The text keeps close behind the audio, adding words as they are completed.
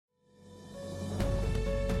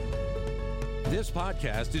This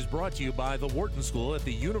podcast is brought to you by the Wharton School at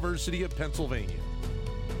the University of Pennsylvania.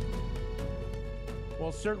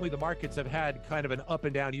 Well, certainly the markets have had kind of an up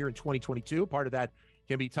and down year in 2022. Part of that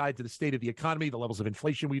can be tied to the state of the economy, the levels of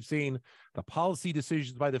inflation we've seen, the policy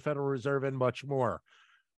decisions by the Federal Reserve, and much more.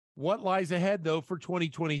 What lies ahead, though, for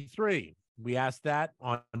 2023? We asked that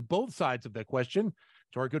on both sides of the question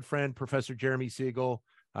to our good friend, Professor Jeremy Siegel,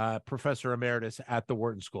 Professor Emeritus at the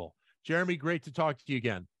Wharton School. Jeremy, great to talk to you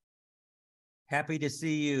again. Happy to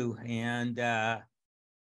see you, and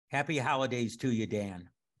happy holidays to you, Dan.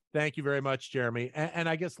 Thank you very much, Jeremy. And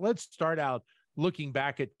I guess let's start out looking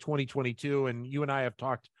back at 2022. And you and I have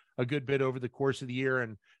talked a good bit over the course of the year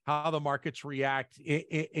and how the markets react.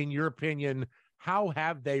 In your opinion, how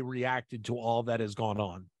have they reacted to all that has gone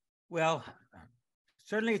on? Well,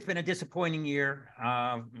 certainly it's been a disappointing year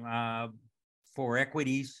for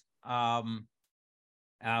equities.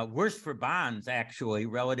 Worse for bonds, actually,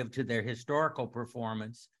 relative to their historical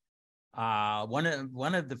performance. One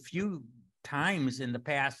of the few times in the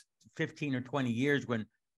past 15 or 20 years when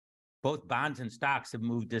both bonds and stocks have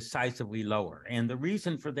moved decisively lower. And the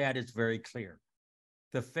reason for that is very clear.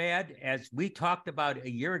 The Fed, as we talked about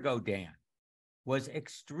a year ago, Dan, was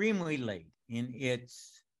extremely late in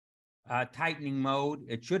its tightening mode.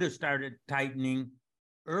 It should have started tightening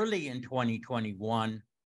early in 2021.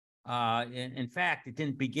 In fact, it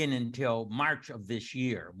didn't begin until March of this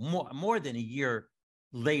year, more than a year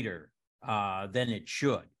later than it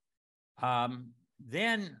should.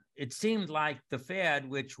 Then it seemed like the Fed,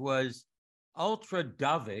 which was ultra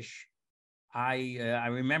dovish. I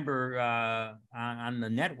remember on the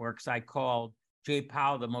networks, I called Jay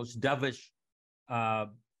Powell the most dovish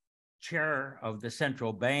chair of the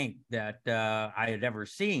central bank that I had ever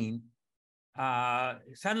seen.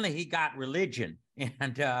 Suddenly he got religion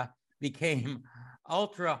and became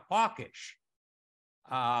ultra hawkish.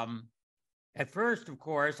 At first, of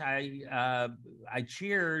course, I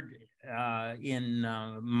cheered in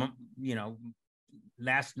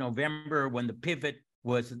last November when the pivot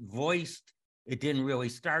was voiced. It didn't really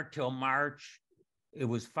start till March. It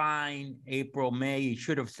was fine. April, May, he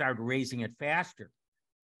should have started raising it faster.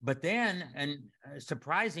 But then, and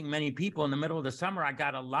surprising many people in the middle of the summer, I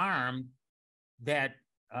got alarmed that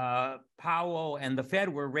Powell and the Fed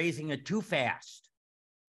were raising it too fast,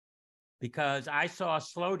 because I saw a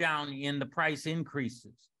slowdown in the price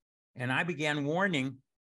increases. And I began warning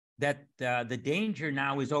that the danger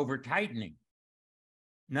now is over tightening.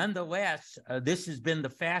 Nonetheless, this has been the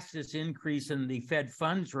fastest increase in the Fed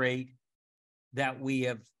funds rate that we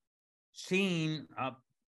have seen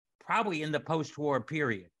probably in the post-war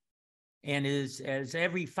period. And as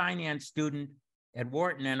every finance student at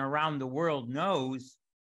Wharton and around the world knows,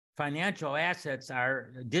 financial assets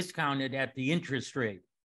are discounted at the interest rate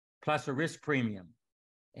plus a risk premium.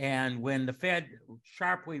 And when the Fed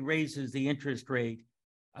sharply raises the interest rate,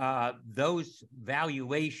 those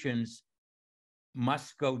valuations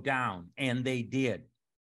must go down, and they did.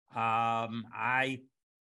 I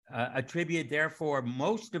attribute, therefore,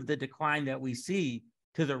 most of the decline that we see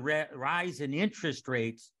to the rise in interest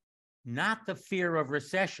rates, not the fear of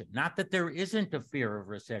recession. Not that there isn't a fear of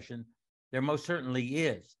recession. There most certainly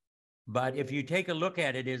is. But if you take a look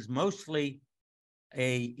at it, it is mostly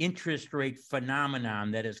a interest rate phenomenon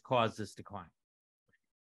that has caused this decline.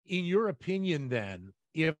 In your opinion, then,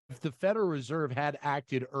 if the Federal Reserve had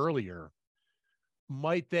acted earlier,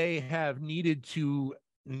 might they have needed to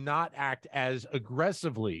not act as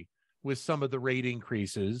aggressively with some of the rate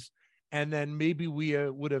increases? And then maybe we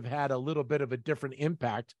would have had a little bit of a different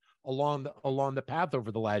impact along the path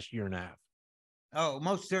over the last year and a half. Oh,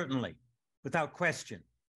 most certainly, without question.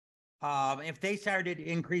 If they started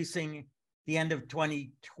increasing the end of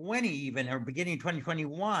 2020 even, or beginning of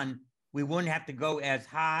 2021, we wouldn't have to go as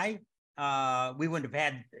high. We wouldn't have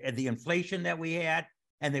had the inflation that we had,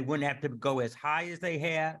 and they wouldn't have to go as high as they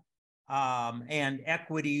had. And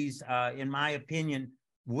equities, in my opinion,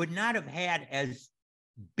 would not have had as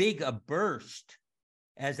big a burst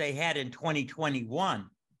as they had in 2021.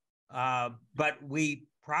 But we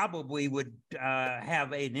probably would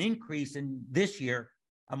have an increase in this year,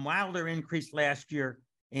 a milder increase last year,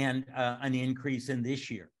 and an increase in this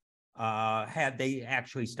year, had they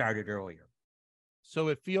actually started earlier. So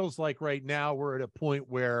it feels like right now we're at a point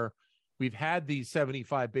where we've had these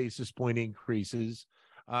 75 basis point increases.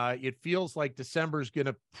 It feels like December is going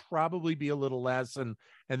to probably be a little less, and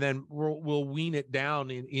then we'll wean it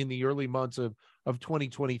down in the early months of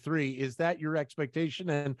 2023. Is that your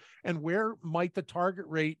expectation? And where might the target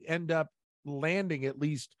rate end up landing, at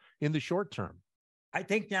least in the short term? I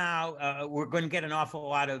think now we're going to get an awful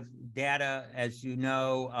lot of data, as you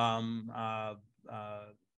know.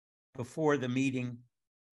 before the meeting.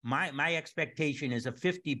 My expectation is a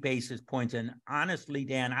 50 basis points. And honestly,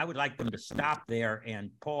 Dan, I would like them to stop there and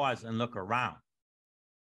pause and look around.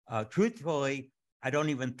 Truthfully, I don't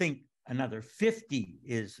even think another 50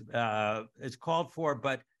 is called for,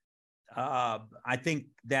 but I think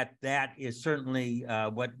that is certainly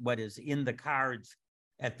what is in the cards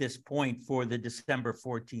at this point for the December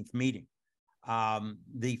 14th meeting.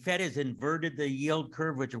 The Fed has inverted the yield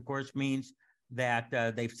curve, which of course means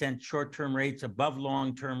that they've sent short-term rates above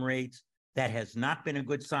long-term rates. That has not been a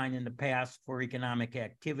good sign in the past for economic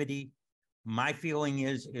activity. My feeling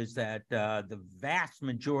is that the vast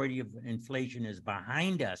majority of inflation is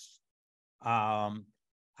behind us. I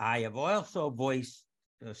have also voiced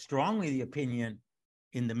strongly the opinion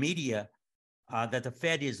in the media that the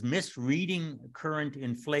Fed is misreading current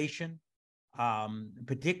inflation,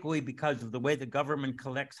 particularly because of the way the government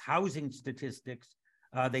collects housing statistics.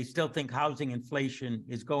 They still think housing inflation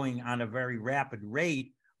is going on a very rapid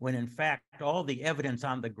rate, when in fact all the evidence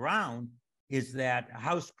on the ground is that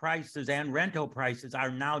house prices and rental prices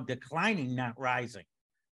are now declining, not rising.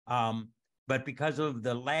 But because of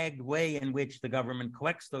the lagged way in which the government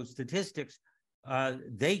collects those statistics,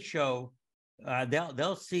 they show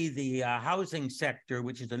they'll see the housing sector,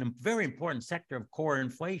 which is a very important sector of core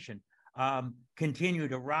inflation, continue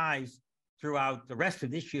to rise throughout the rest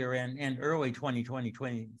of this year and early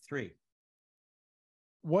 2023.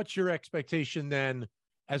 What's your expectation then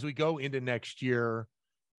as we go into next year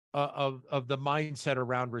of the mindset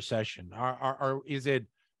around recession? Is it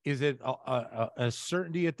a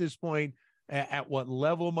certainty at this point? At what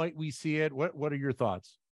level might we see it? What are your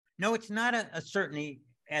thoughts? No, it's not a certainty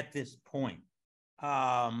at this point.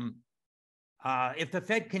 If the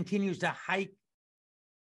Fed continues to hike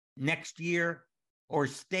next year or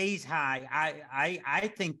stays high,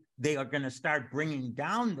 I think they are going to start bringing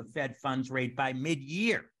down the Fed funds rate by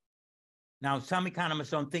mid-year. Now, some economists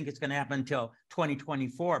don't think it's going to happen until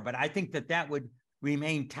 2024, but I think that would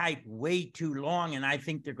remain tight way too long, and I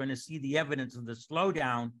think they're going to see the evidence of the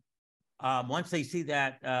slowdown once they see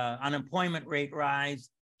that unemployment rate rise,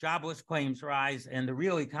 jobless claims rise, and the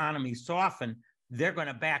real economy soften. They're going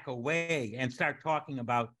to back away and start talking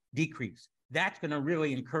about decrease. That's going to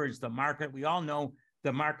really encourage the market. We all know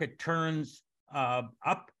the market turns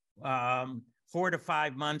up 4 to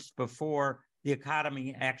 5 months before the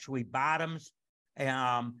economy actually bottoms.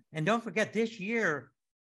 And don't forget, this year,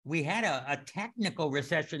 we had a technical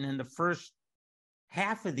recession in the first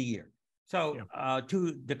half of the year. So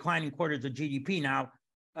 2 declining quarters of GDP. Now,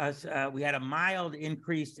 we had a mild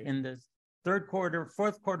increase in the third quarter.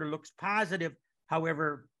 Fourth quarter looks positive.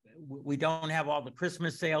 However, we don't have all the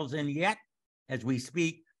Christmas sales in yet. As we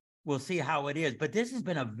speak, we'll see how it is. But this has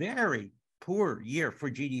been a very poor year for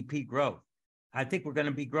GDP growth. I think we're going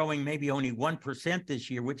to be growing maybe only 1% this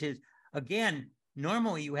year, which is, again,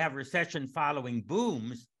 normally you have recession following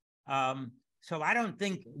booms. So I don't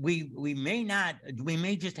think we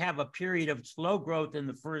may just have a period of slow growth in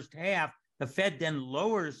the first half. The Fed then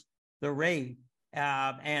lowers the rate,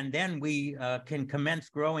 and then we can commence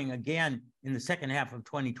growing again in the second half of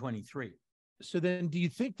 2023. So then do you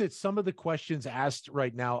think that some of the questions asked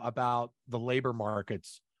right now about the labor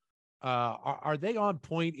markets, are they on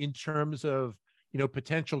point in terms of,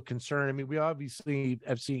 potential concern? I mean, we obviously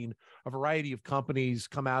have seen a variety of companies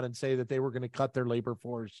come out and say that they were going to cut their labor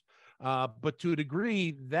force. But to a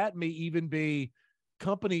degree, that may even be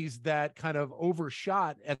companies that kind of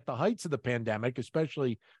overshot at the heights of the pandemic,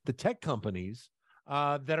 especially the tech companies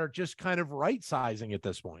that are just kind of right sizing at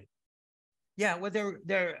this point. Yeah, well,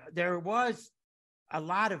 there was a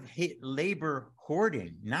lot of labor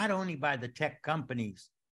hoarding, not only by the tech companies,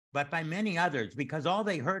 but by many others, because all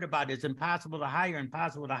they heard about is impossible to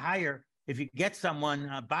hire. If you get someone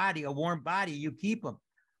a warm body, you keep them.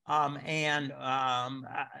 And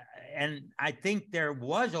I think there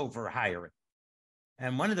was overhiring.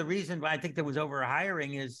 And one of the reasons why I think there was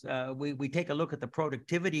overhiring is we take a look at the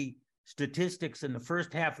productivity statistics in the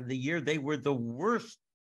first half of the year. They were the worst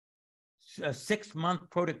 6-month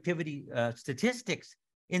productivity statistics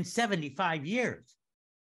in 75 years.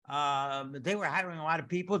 They were hiring a lot of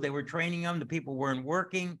people. They were training them. The people weren't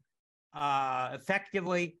working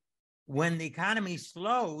effectively. When the economy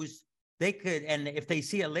slows, they could, and if they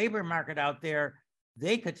see a labor market out there,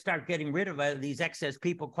 they could start getting rid of these excess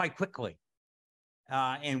people quite quickly.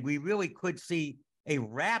 And we really could see a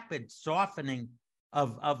rapid softening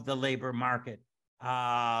of the labor market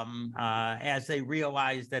as they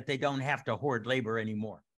realize that they don't have to hoard labor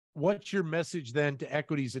anymore. What's your message then to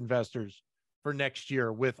equities investors for next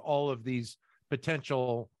year with all of these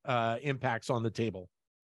potential impacts on the table?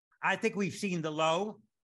 I think we've seen the low.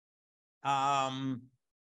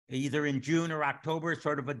 either in June or October,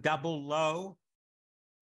 sort of a double low.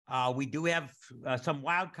 We do have some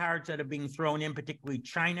wild cards that are being thrown in, particularly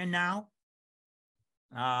China now,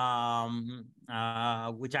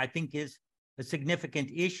 which I think is a significant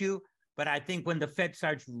issue. But I think when the Fed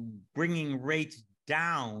starts bringing rates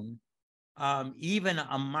down, even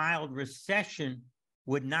a mild recession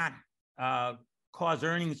would not cause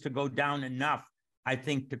earnings to go down enough, I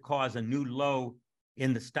think, to cause a new low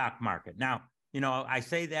in the stock market. Now, I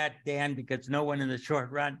say that, Dan, because no one in the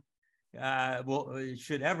short run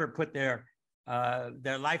should ever put their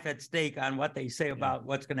life at stake on what they say about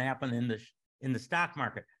what's going to happen in the stock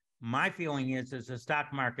market. My feeling is the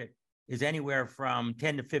stock market is anywhere from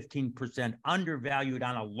 10 to 15% undervalued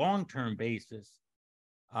on a long-term basis.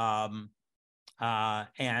 And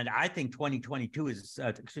I think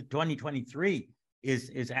 2023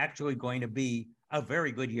 is actually going to be a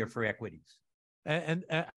very good year for equities. And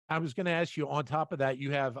I was going to ask you, on top of that,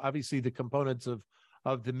 you have obviously the components of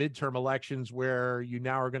the midterm elections, where you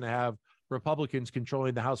now are going to have Republicans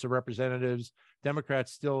controlling the House of Representatives,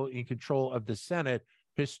 Democrats still in control of the Senate.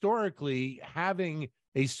 Historically, having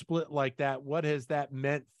a split like that, what has that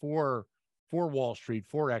meant for Wall Street,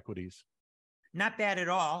 for equities? Not bad at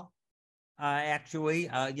all. Actually,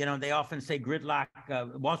 they often say gridlock.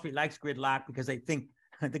 Wall Street likes gridlock because they think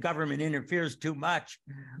the government interferes too much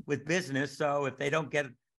with business. So if they don't get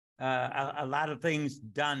a lot of things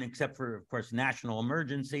done, except for, of course, national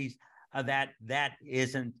emergencies, that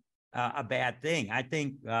isn't a bad thing. I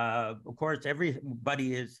think, of course,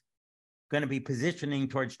 everybody is going to be positioning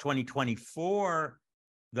towards 2024,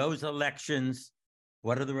 those elections.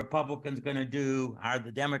 What are the Republicans going to do? Are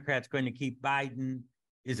the Democrats going to keep Biden?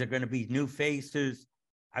 Is there going to be new faces?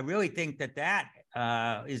 I really think that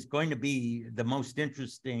is going to be the most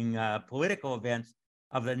interesting political events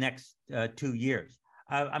of the next 2 years.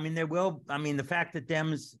 The fact that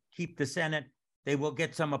Dems keep the Senate, they will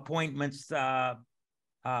get some appointments,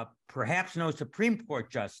 perhaps no Supreme Court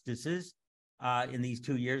justices in these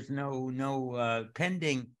 2 years, no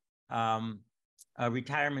pending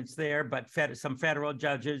retirements there, but some federal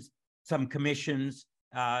judges, some commissions,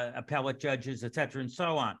 appellate judges, et cetera, and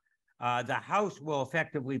so on. The House will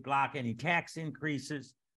effectively block any tax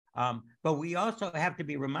increases. But we also have to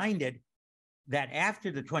be reminded that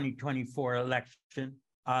after the 2024 election,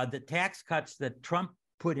 the tax cuts that Trump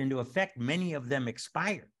put into effect, many of them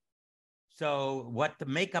expire. So what the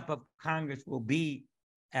makeup of Congress will be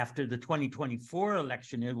after the 2024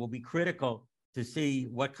 election, it will be critical to see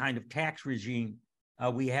what kind of tax regime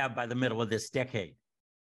we have by the middle of this decade.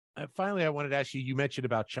 Finally, I wanted to ask you, you mentioned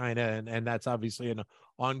about China, and that's obviously an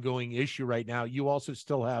ongoing issue right now. You also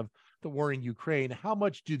still have the war in Ukraine. How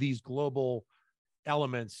much do these global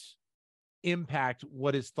elements impact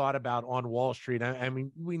what is thought about on Wall Street? I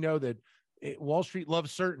mean, we know that Wall Street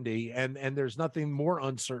loves certainty, and there's nothing more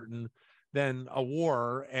uncertain than a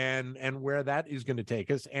war and where that is going to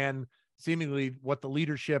take us, and seemingly what the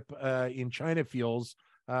leadership in China feels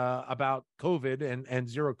about COVID and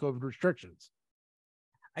zero COVID restrictions.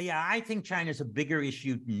 Yeah, I think China's a bigger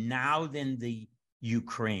issue now than the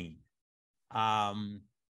Ukraine. We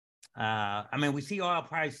see oil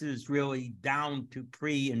prices really down to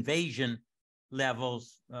pre-invasion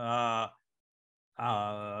levels,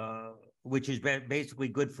 which is basically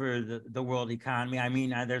good for the world economy.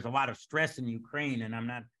 There's a lot of stress in Ukraine, and I'm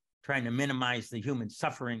not trying to minimize the human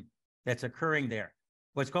suffering that's occurring there.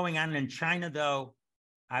 What's going on in China, though,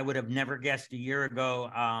 I would have never guessed a year ago.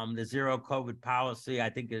 The zero COVID policy, I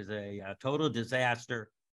think, is a total disaster.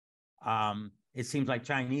 It seems like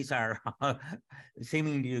Chinese are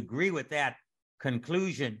seeming to agree with that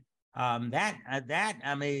conclusion. With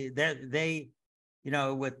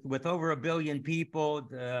over 1 billion people,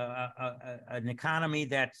 an economy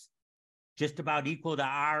that's just about equal to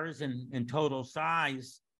ours in total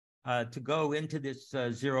size, to go into this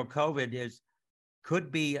zero COVID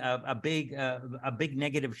could be a big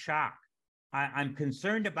negative shock. I'm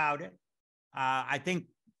concerned about it. I think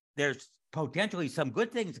there's potentially some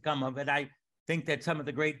good things to come of it. I think that some of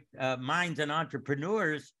the great minds and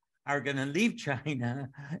entrepreneurs are going to leave China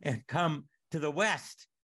and come to the West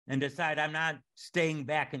and decide, I'm not staying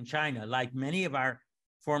back in China. Like many of our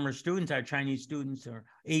former students, our Chinese students or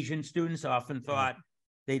Asian students often thought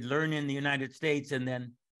they'd learn in the United States and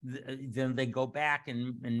then they go back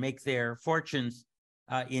and make their fortunes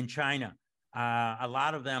in China. A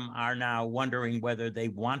lot of them are now wondering whether they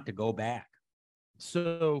want to go back.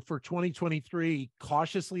 So for 2023,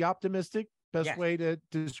 cautiously optimistic, best way to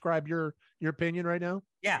describe your opinion right now?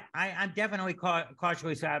 Yeah, I'm definitely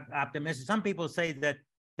cautiously optimistic. Some people say that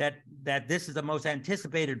that this is the most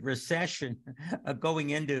anticipated recession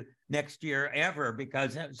going into next year ever,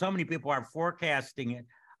 because so many people are forecasting it.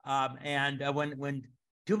 And when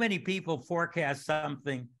too many people forecast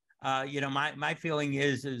something, my feeling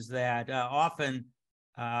is that often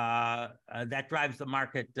that drives the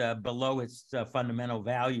market below its fundamental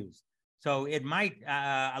values. So it might,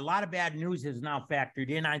 a lot of bad news is now factored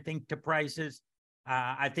in, I think, to prices.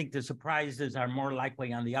 I think the surprises are more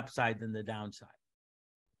likely on the upside than the downside.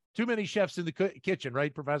 Too many chefs in the kitchen,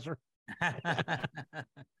 right, Professor?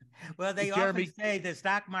 Well, they often say the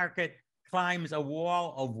stock market climbs a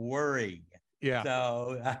wall of worry. Yeah.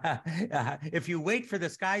 So if you wait for the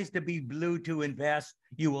skies to be blue to invest,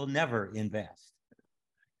 you will never invest.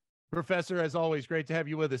 Professor, as always, great to have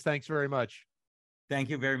you with us. Thanks very much. Thank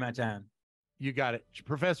you very much, Ann. You got it.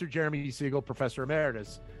 Professor Jeremy Siegel, Professor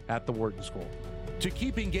Emeritus at the Wharton School. To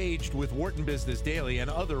keep engaged with Wharton Business Daily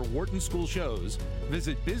and other Wharton School shows,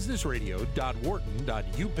 visit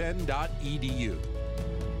businessradio.wharton.upenn.edu.